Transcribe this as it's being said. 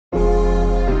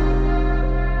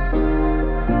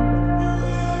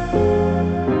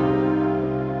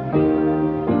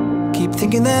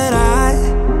thinking that I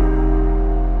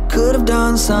could have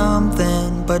done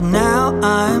something, but now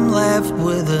I'm left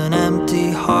with an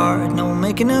empty heart. No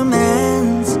making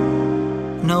amends,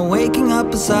 no waking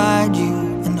up beside you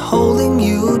and holding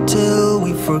you till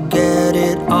we forget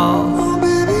it all. Oh,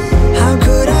 baby, how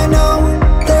could I know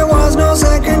there was no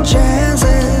second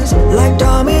chances? Like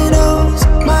dominoes,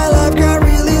 my life got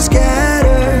really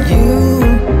scattered. You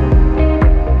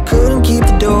couldn't keep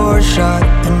the door shut,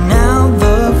 and now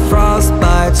the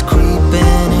frostbite's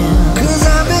creeping in. 'Cause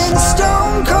I've been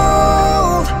stone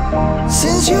cold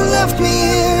since you left me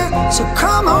here. So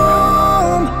come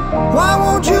home, why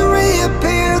won't you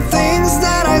reappear? Things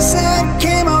that I said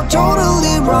came out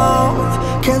totally wrong.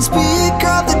 Can't speak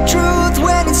of the truth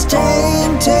when it's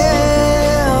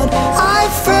tainted. I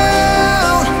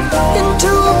fell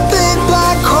into a big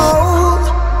black hole.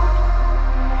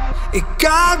 It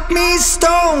got me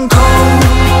stone cold.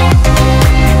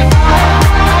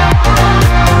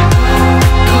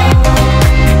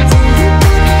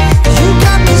 You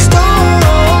got me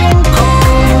stone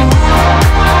cold.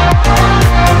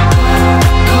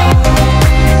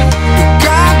 You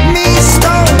got me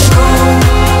stone cold.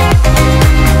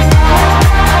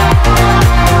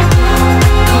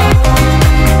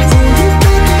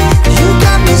 You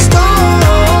got me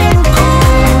stone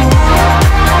cold.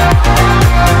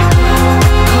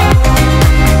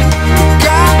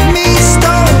 Got me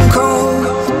stone cold.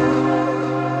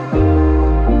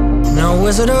 No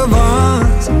Wizard of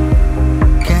Oz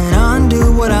can undo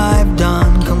what I've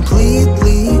done.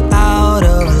 Completely out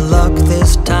of luck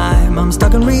this time. I'm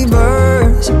stuck in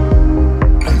reverse.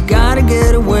 I gotta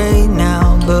get away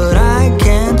now, but I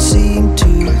can't seem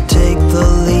to take the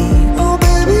lead. Oh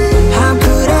baby, how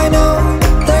could I know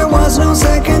there was no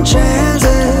second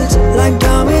chances? Like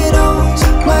dominoes,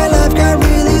 my life got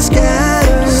really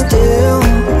scattered. Still,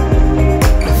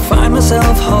 I find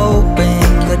myself hoping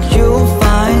that you'll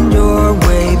find your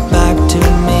way back to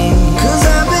me. 'Cause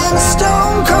I've been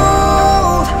stone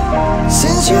cold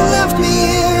since you left me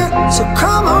here. So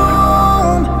come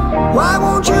home, why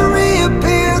won't you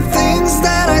reappear? Things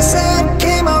that I said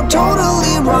came out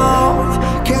totally wrong.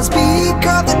 Can't speak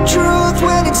of the truth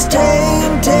when it's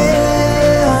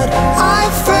tainted. I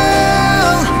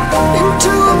fell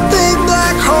into a big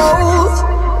black hole.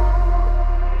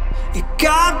 It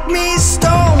got me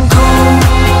stone cold.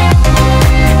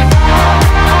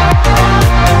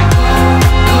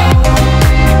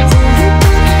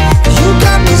 You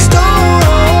got me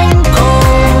stone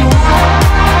cold.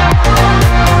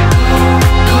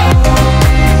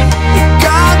 You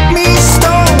got me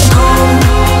stone cold.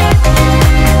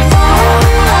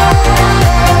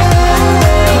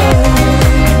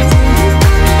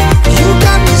 You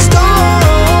got me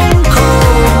stone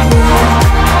cold.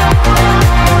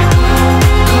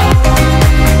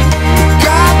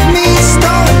 Got me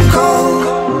stone cold.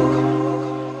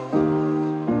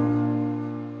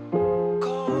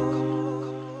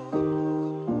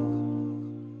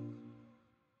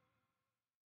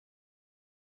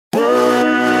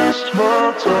 Waste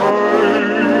my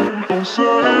time. Don't say I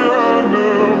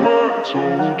never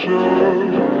told you.